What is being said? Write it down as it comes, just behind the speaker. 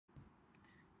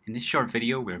In this short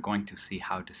video, we're going to see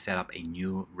how to set up a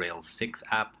new Rails 6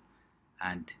 app.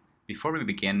 And before we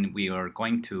begin, we are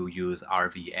going to use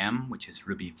RVM, which is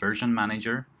Ruby Version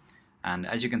Manager. And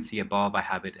as you can see above, I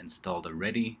have it installed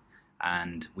already.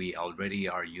 And we already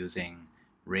are using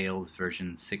Rails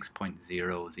version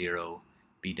 6.00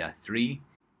 beta 3.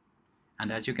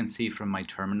 And as you can see from my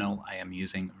terminal, I am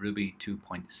using Ruby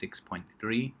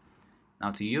 2.6.3.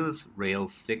 Now to use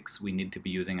Rails 6, we need to be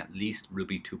using at least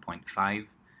Ruby 2.5.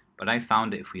 But I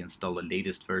found that if we install the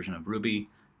latest version of Ruby,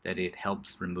 that it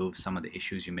helps remove some of the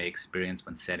issues you may experience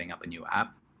when setting up a new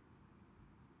app.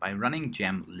 By running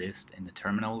gem list in the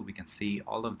terminal, we can see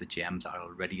all of the gems are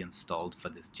already installed for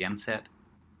this gem set.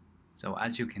 So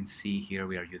as you can see here,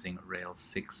 we are using Rails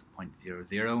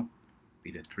 6.00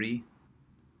 beta 3.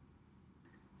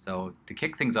 So to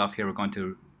kick things off here,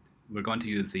 we're going to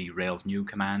use the Rails new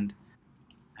command.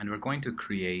 And we're going to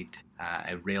create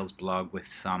a Rails blog with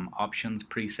some options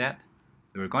preset.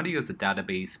 So we're going to use the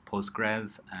database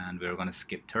Postgres, and we're going to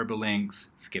skip turbolinks,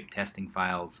 skip testing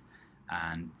files,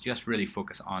 and just really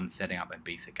focus on setting up a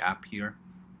basic app here.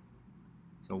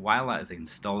 So while that is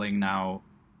installing now,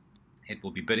 it will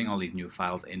be putting all these new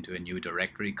files into a new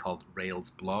directory called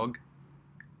Rails blog,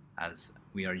 as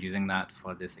we are using that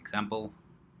for this example.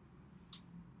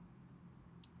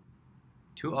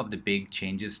 Two of the big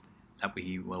changes that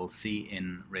we will see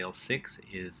in Rails 6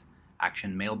 is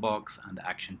action mailbox and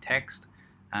action text,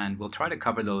 and we'll try to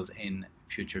cover those in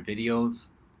future videos.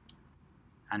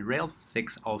 And Rails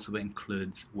 6 also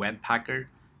includes webpacker.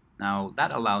 Now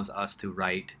that allows us to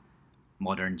write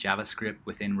modern JavaScript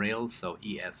within Rails, so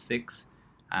ES6,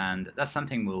 and that's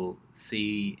something we'll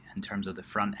see in terms of the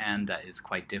front end that is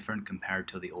quite different compared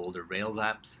to the older Rails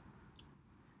apps.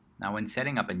 Now when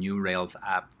setting up a new Rails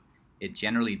app, it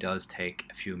generally does take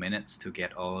a few minutes to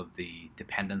get all of the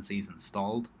dependencies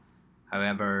installed.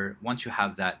 However, once you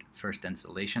have that first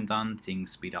installation done,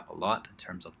 things speed up a lot in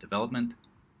terms of development.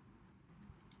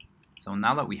 So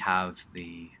now that we have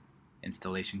the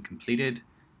installation completed,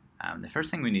 the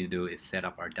first thing we need to do is set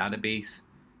up our database.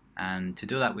 And to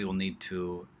do that, we will need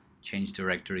to change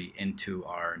directory into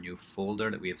our new folder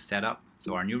that we have set up.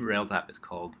 So our new Rails app is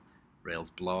called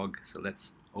Rails blog. So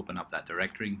let's open up that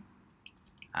directory.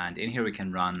 And in here we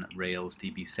can run Rails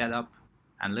DB setup,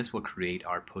 and this will create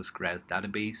our Postgres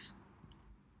database.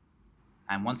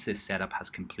 And once this setup has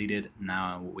completed,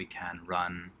 now we can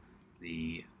run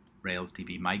the Rails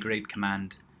DB migrate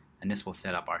command, and this will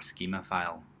set up our schema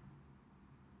file.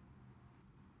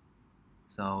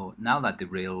 So now that the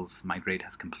Rails migrate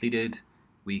has completed,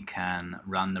 we can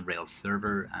run the Rails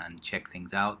server and check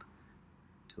things out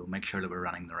to make sure that we're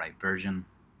running the right version.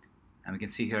 And we can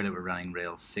see here that we're running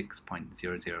Rails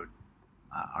 6.00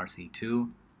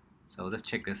 RC2. So let's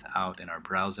check this out in our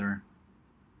browser.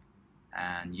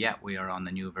 And yeah, we are on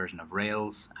the new version of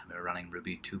Rails, and we're running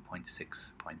Ruby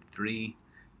 2.6.3.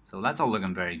 So that's all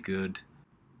looking very good.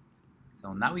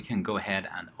 So now we can go ahead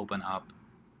and open up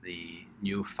the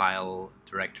new file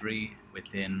directory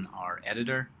within our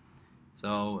editor.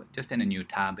 So just in a new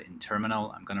tab in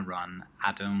terminal, I'm going to run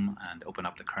atom and open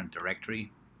up the current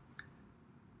directory.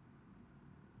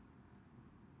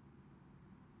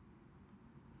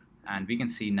 And we can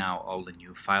see now all the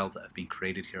new files that have been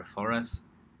created here for us.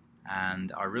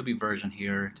 And our Ruby version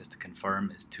here, just to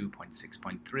confirm, is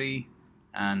 2.6.3,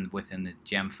 and within the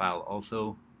gem file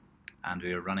also. And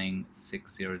we are running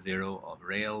 600 of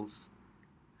Rails.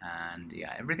 And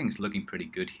yeah, everything's looking pretty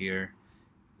good here.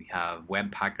 We have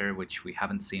webpacker, which we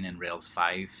haven't seen in Rails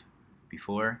 5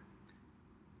 before.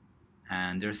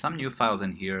 And there's some new files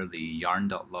in here, the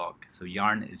yarn.log. So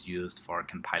yarn is used for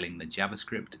compiling the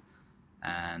JavaScript.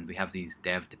 And we have these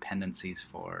dev dependencies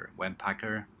for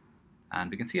webpacker, and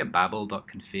we can see a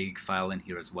babel.config file in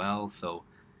here as well. So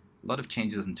a lot of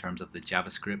changes in terms of the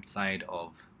JavaScript side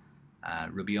of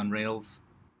Ruby on Rails.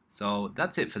 So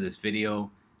that's it for this video.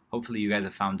 Hopefully you guys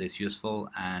have found this useful,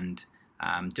 and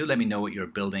do let me know what you're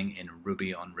building in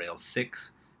Ruby on Rails 6,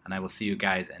 and I will see you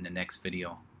guys in the next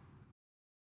video.